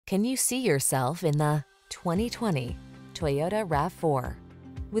Can you see yourself in the 2020 Toyota RAV4?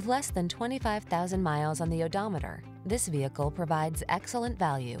 With less than 25,000 miles on the odometer, this vehicle provides excellent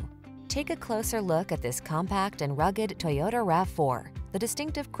value. Take a closer look at this compact and rugged Toyota RAV4, the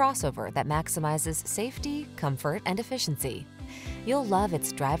distinctive crossover that maximizes safety, comfort, and efficiency. You'll love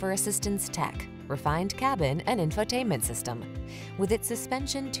its driver assistance tech, refined cabin, and infotainment system. With its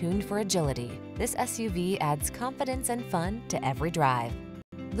suspension tuned for agility, this SUV adds confidence and fun to every drive.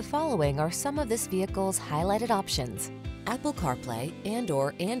 The following are some of this vehicle's highlighted options: Apple CarPlay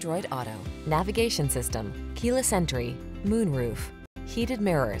and/or Android Auto, navigation system, keyless entry, moonroof, heated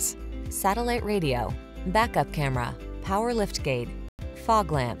mirrors, satellite radio, backup camera, power liftgate,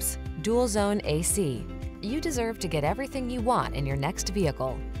 fog lamps, dual zone AC. You deserve to get everything you want in your next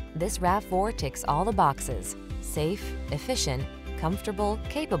vehicle. This RAV4 ticks all the boxes: safe, efficient, comfortable,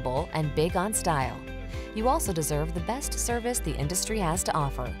 capable, and big on style. You also deserve the best service the industry has to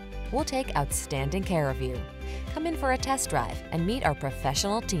offer. We'll take outstanding care of you. Come in for a test drive and meet our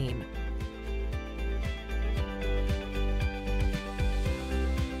professional team.